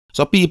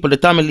So people, the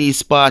Tamale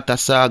Sparta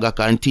saga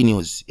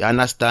continues. You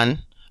understand?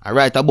 And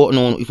right about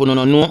now, if you don't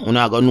know, you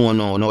not gonna know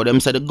now. Now them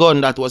say the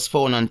gun that was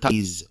found on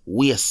Tamile's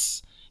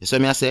waist, you see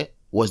me I say,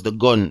 was the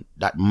gun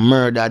that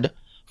murdered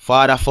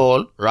Father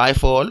Fowl, R0Y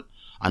Fowl,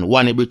 and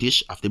 0ney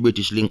British of the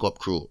British link-up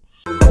crew.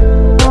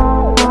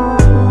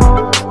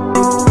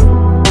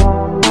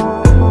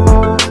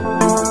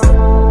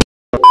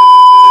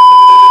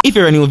 If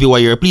you're a new viewer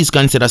here, please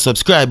consider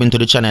subscribing to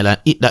the channel and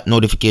hit that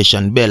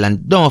notification bell,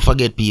 and don't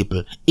forget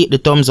people, hit the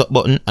thumbs up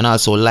button and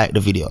also like the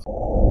video.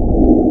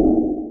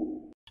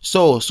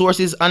 So,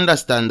 sources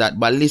understand that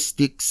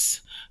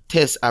ballistics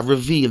tests have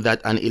revealed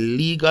that an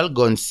illegal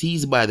gun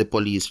seized by the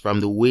police from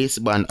the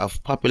waistband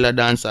of popular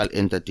dancehall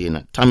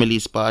entertainer Tamale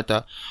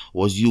Sparta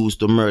was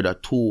used to murder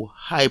two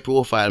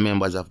high-profile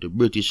members of the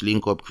British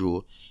link-up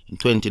crew in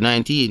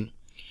 2019.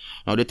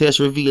 Now, the test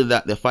revealed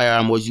that the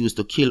firearm was used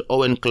to kill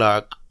Owen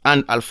Clark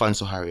and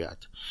Alfonso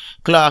Harriet.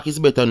 Clark is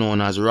better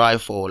known as R0Y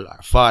Fowl or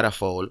Father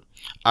Fowl.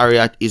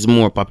 Harriet is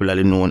more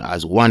popularly known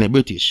as 0ney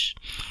British.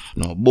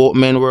 Now, both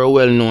men were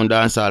well-known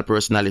dancehall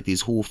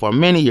personalities who for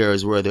many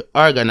years were the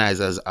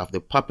organizers of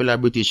the popular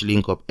British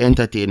link-up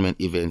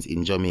entertainment events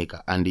in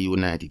Jamaica and the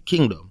United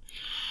Kingdom.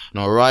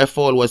 Now, R0Y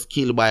Fowl was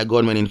killed by a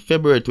gunman in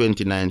February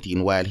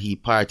 2019 while he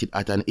partied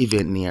at an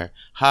event near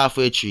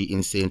Halfway Tree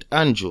in St.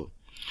 Andrew.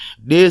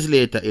 Days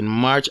later, in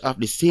March of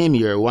the same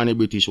year, 0ney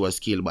British was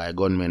killed by a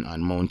gunman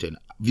on Mountain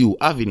View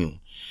Avenue.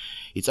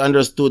 It's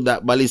understood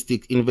that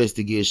ballistic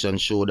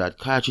investigations show that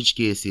cartridge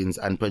casings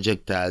and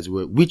projectiles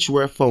which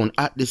were found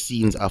at the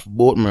scenes of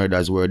both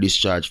murders were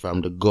discharged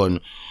from the gun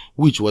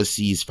which was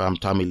seized from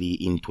Tamale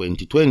in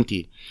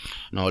 2020.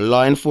 Now,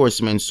 law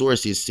enforcement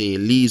sources say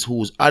Lees,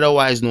 who's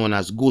otherwise known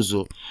as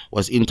Guzo,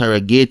 was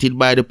interrogated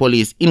by the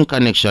police in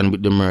connection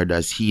with the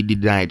murders. He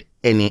denied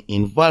any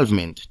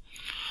involvement.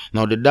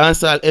 Now, the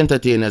dancehall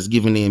entertainer's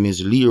given name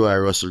is Leroy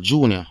Russell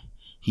Jr.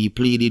 He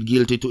pleaded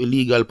guilty to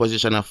illegal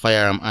possession of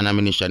firearm and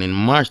ammunition in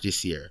March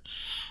this year.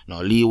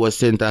 Now, Lee was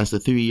sentenced to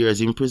 3 years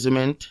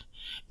imprisonment.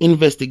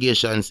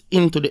 Investigations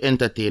into the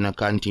entertainer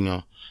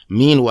continue.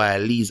 Meanwhile,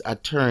 Lee's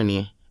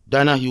attorney,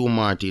 Donahue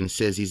Martin,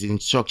 says his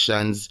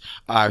instructions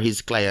are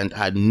his client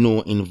had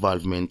no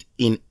involvement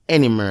in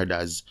any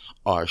murders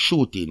or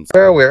shootings.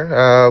 We're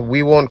aware.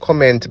 We won't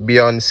comment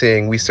beyond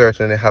saying we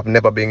certainly have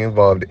never been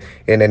involved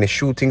in any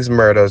shootings,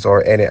 murders,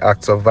 or any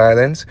acts of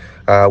violence.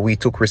 We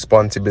took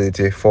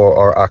responsibility for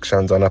our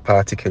actions on a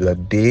particular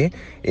day,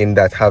 in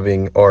that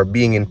having or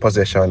being in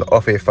possession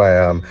of a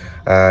firearm,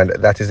 and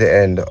that is the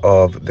end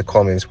of the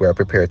comments we are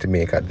prepared to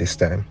make at this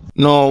time.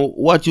 Now,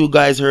 what you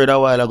guys heard a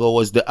while ago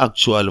was the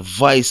actual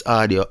voice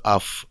audio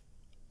of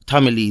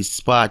Tamale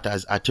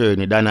Sparta's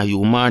attorney,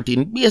 Donahue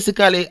Martin.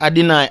 Basically, I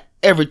deny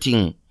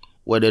everything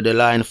whether the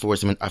law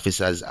enforcement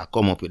officers are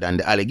come up with and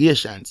the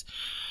allegations.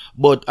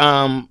 But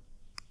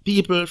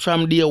people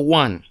from day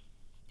one,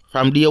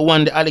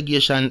 the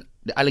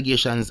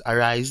allegations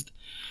arised.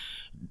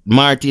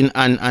 Martin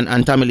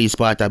and Tamale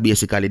Sparta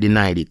basically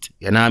denied it.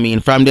 You know what I mean?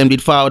 From them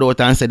did forward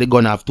out and said they're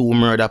gonna have 2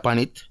 murder upon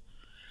it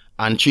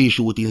and 3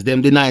 shootings.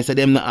 Them deny said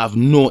them not have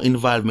no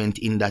involvement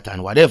in that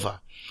and whatever.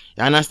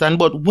 You understand?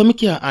 But what me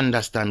can't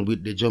understand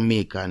with the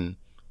Jamaican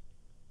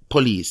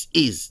police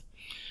is,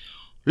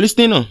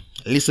 listen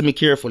me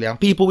carefully, and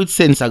people with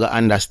sense are gonna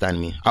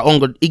understand me.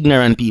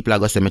 Ignorant people are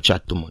gonna say me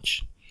chat too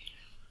much.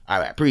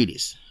 Alright, pre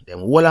this. Them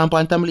hold on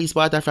upon Tamale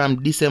Sparta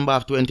from December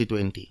of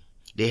 2020.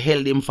 They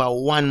held him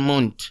for 1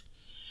 month.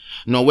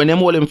 Now, when they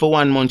hold him for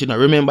 1 month,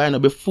 remember,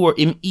 before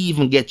him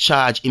even get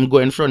charged, him go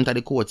in front of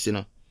the courts,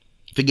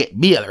 to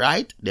get bail,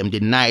 right? Them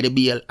deny the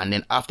bail, and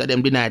then after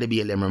them deny the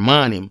bail, them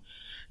remand him.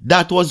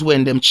 That was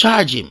when them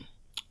charge him.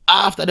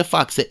 After the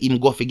fact said him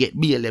go for get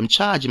bail, them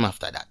charge him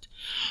after that.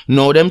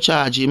 Now them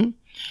charge him,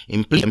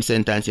 them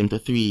sentence him to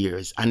 3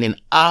 years. And then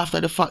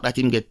after the fact that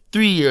him get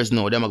 3 years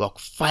now, them go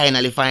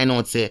finally find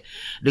out say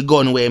the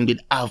gun where him did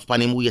have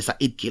on him waist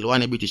it kill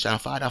 0ney British and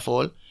Father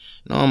Fowl.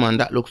 No man,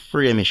 that look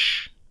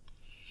frameish.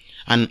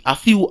 And a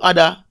few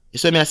other,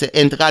 so me I say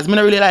because me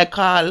not really like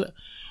call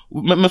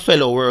my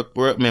fellow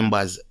work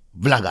members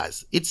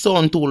vloggers. It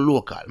sound too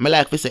local. Me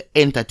like to say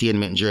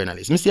entertainment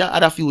journalists. Me see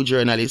other few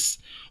journalists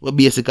who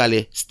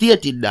basically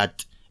stated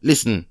that,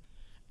 listen,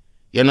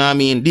 you know what I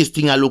mean, this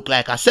thing I look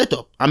like a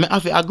setup. And I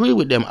have to agree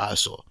with them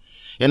also.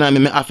 You know what I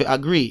mean, I have to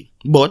agree.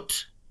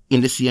 But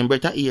in the same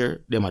breath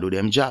here, them do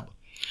them job.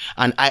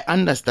 And I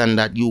understand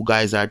that you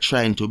guys are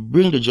trying to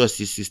bring the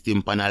justice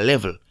system on a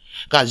level.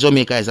 Because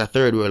Jamaica is a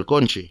third world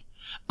country.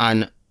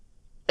 And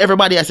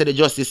everybody has said the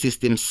justice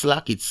system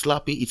slack, it's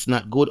sloppy, it's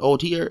not good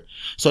out here.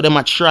 So them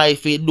a try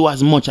to do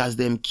as much as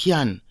them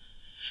can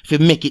to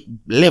make it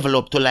level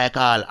up to like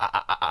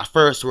a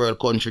first world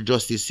country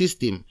justice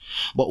system.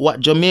 But what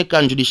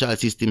Jamaican judicial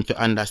system to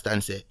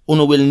understand say,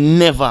 uno will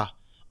never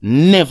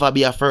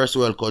be a first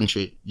world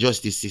country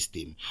justice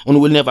system. Uno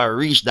will never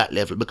reach that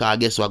level because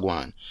guess what going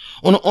on?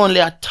 Uno only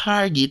a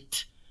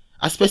target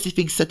a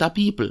specific set of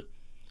people.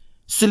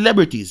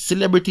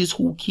 Celebrities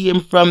who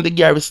came from the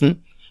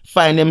garrison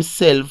find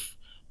themselves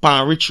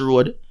on Rich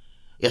Road.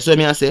 Yes, what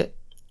I say?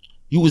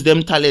 use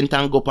them talent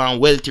and go up on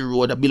wealthy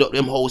road, build up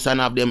them house and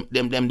have them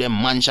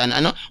mansion.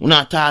 And we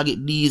not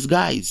target these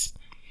guys.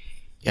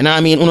 You know what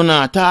I mean? We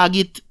not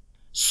target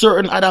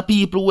certain other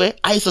people where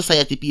high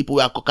society people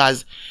where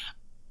because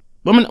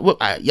you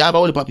have a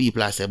whole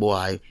people I say,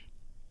 boy,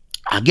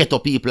 I get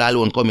up people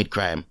alone commit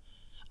crime.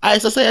 High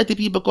society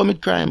people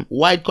commit crime.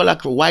 White collar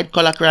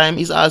crime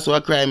is also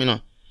a crime, you know.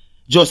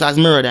 Just as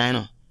murder, you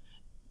know.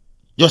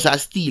 Just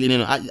as stealing, you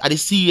know. At the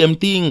same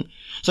thing.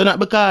 So not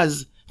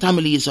because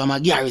Tommy is from a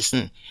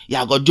garrison,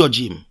 you go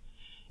judge him.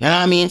 You know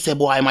what I mean? Say,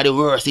 boy, I'm the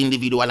worst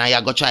individual and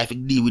you go try to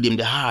deal with him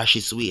the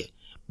harshest way.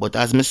 But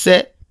as me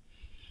say,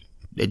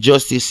 the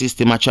justice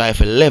system I try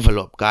to level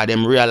up because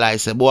them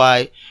realize, say,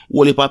 boy,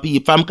 whole heap of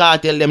people from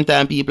cartel them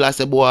time people I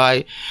say,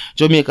 boy,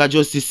 Jamaica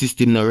justice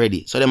system not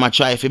ready. So them I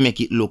try to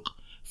make it look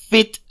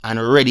fit and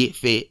ready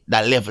for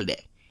that level there.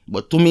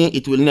 But to me,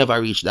 it will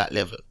never reach that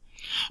level.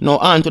 Now,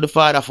 on to the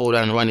Father Fowl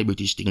and 0ney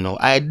British thing now.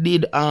 I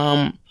did,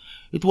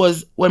 it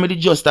was when we did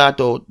just start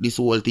out this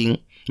whole thing,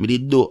 we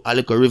did do a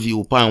little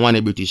review upon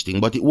 0ney British thing,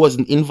 but it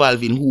wasn't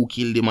involving who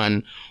killed him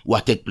and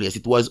what took place.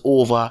 It was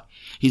over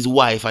his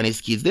wife and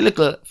his kids. The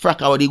little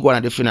fracas what they go on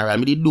at the funeral,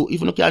 me did do,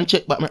 if you can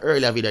check back my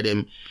earlier video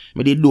them,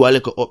 me did do a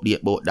little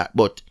update about that.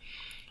 But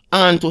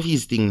on to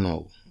his thing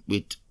now,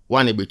 with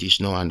 0ney British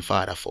now and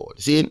Father Fowl.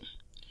 See,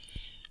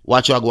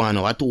 what you are going on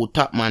now, two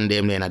top man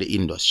them there in the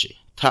industry.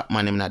 Top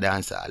man them in the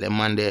dancehall. Them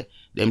man there,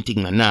 them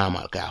thing not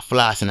normal, because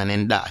flossing and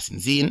then dancing.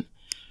 See?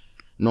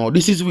 Now,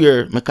 this is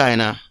where me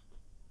kinda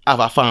have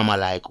a farmer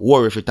like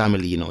worry for Tommy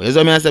Lee, you know. You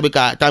know what I say?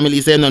 Because Tommy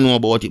Lee say no know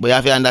about it, but you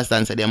have to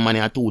understand say them money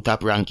are two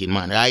top ranking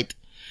man, right?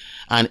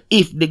 And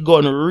if the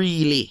gun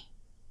really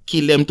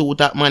kill them two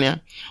top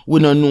man, we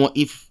don't know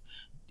if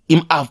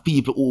him have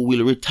people who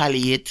will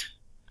retaliate.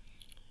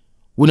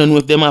 We don't know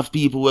if them have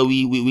people where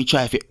we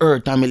try to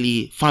hurt Tommy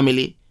Lee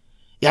family.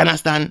 You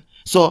understand?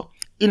 So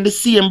in the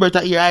same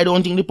breath here, I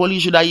don't think the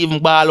police should have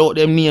even ball out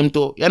them name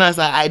to. You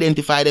understand?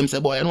 Identify them, say,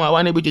 boy, you know, I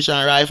want a British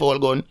and rifle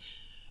gun.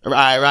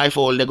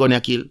 Rifle, they're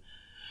gonna kill.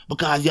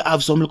 Because you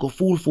have some little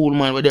fool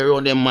man where they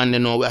run them man, you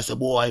know, where I say,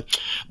 boy,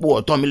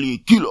 Tommy Lee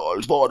kill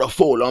all Father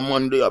Fowl and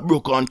man there,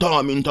 broke on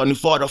Tormington, the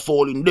Father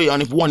Fowl in there,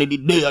 and if one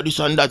did there, this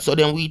and that. So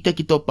then we take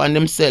it up on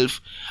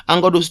themselves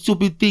and go do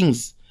stupid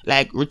things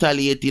like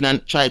retaliating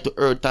and try to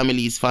hurt Tommy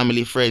Lee's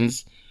family,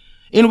 friends.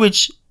 In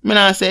which, me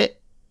not say,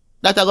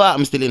 that I go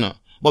happen still, you know.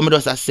 But me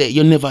just say,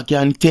 you never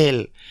can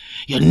tell.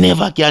 You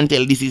never can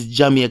tell this is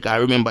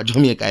Jamaica. Remember,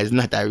 Jamaica is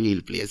not a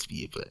real place,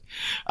 people.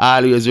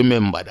 Always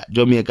remember that.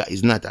 Jamaica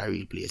is not a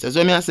real place. That's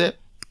what I say.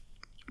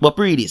 But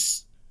pre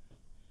this,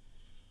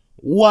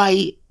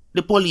 why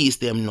the police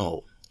them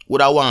now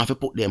would I want to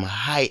put them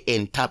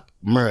high-end top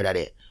murder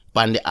there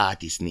on the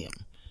artist name?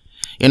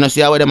 You know,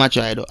 see how them a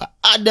try though?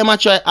 Them a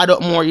try add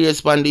up more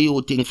years on the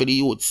youth thing for the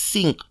youth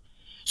sink.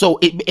 So,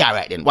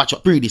 alright then, watch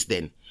out, pre this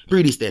then.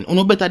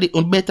 Uno better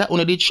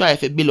did try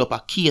to build up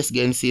a case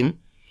against him,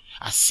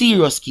 a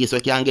serious case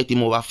where can get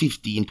him over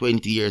 15,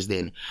 20 years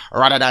then,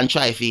 rather than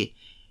try to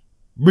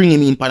bring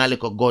him in for a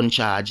little gun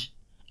charge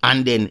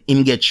and then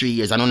him get 3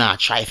 years and not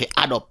try to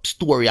add up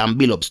story and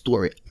build up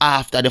story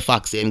after the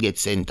fact say him get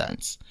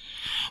sentenced.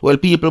 Well,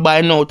 people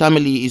by now,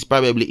 Tommy Lee is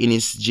probably in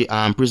his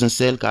prison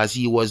cell because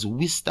he was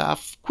whisked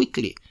off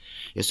quickly.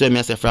 You saw me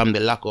I say from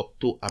the lockup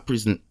to a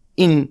prison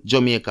in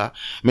Jamaica.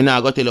 Me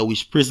now go tell you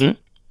which prison.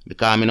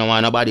 Because I don't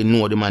want nobody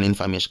know the man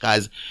information.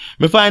 Because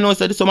I find out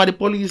that some of the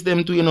police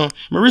them too, you know.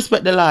 I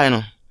respect the law, you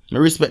know. I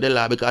respect the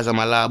law because I'm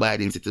a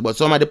law-abiding citizen. But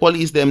some of the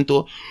police them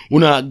too, we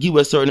not give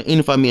a certain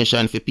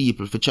information for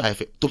people to try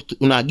to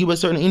not give a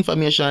certain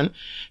information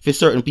for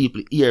certain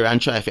people here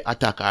and try to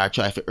attack or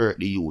try to hurt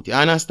the youth. You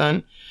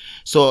understand?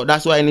 So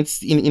that's why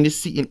that's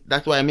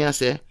why I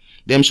say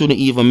them shouldn't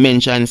even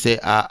mention say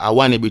a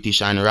 0ney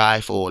British and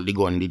rifle the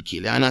gun did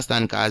kill. You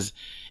understand? Because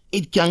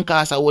it can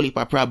cause a whole heap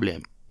of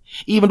problem.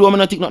 Even though I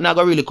don't think nothing going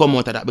to really come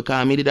out of that,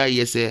 because I did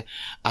hear say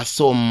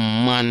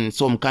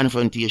some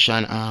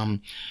confrontation,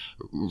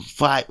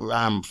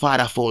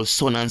 Father Fowl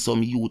son and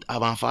some youth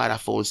having Father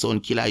Fowl son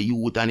kill a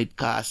youth and it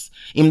cost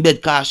him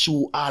dead cost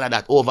shoe all of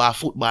that over a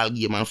football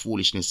game and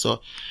foolishness.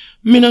 So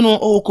me don't know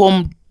how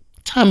come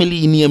Tommy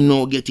Lee name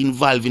now get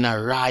involved in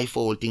a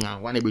rifle thing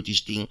and 0ney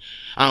British thing.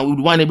 And with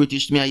 0ney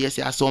British, me I hear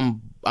say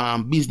some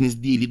business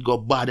deal it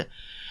got bad.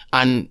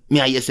 And me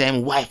I hear say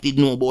his wife did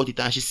know about it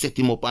and she set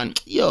him up and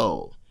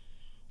yo.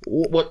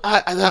 But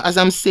as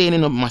I'm saying, you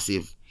know,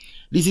 massive,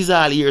 this is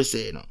all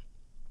hearsay, you know.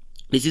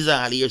 This is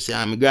all hearsay.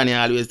 And my granny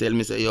always tell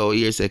me, say, yo,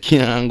 hearsay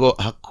can't go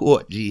a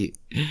court, G.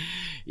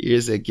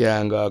 Hearsay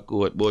can't go a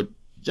court. But,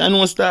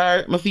 John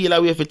Star, I feel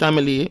away for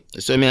Tommy Lee.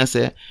 So I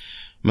say,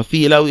 I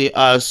feel away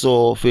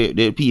also for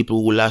the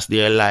people who lost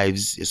their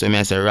lives. So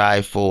I say,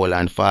 R0Y Fowl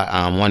and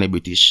 0ney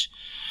British.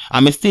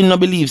 And I still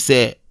not believe,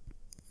 say,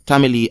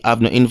 Tommy Lee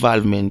have no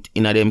involvement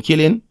in them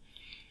killing.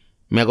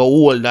 I go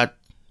hold that,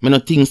 I no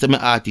think that my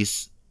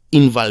artists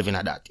involved in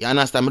that. You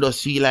understand? I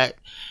just feel like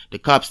the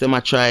cops them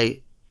a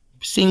try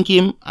sink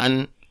him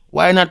and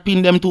why not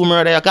pin them to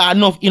murder? Because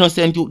enough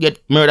innocent you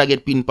get murder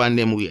get pinned on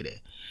them way there.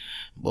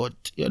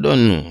 But you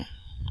don't know.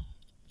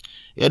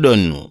 You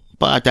don't know.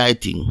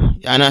 apartheid thing.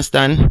 You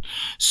understand?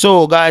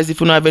 So guys, if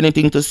you don't have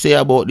anything to say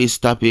about this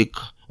topic,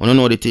 want to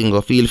know the thing,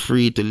 feel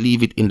free to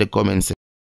leave it in the comments section.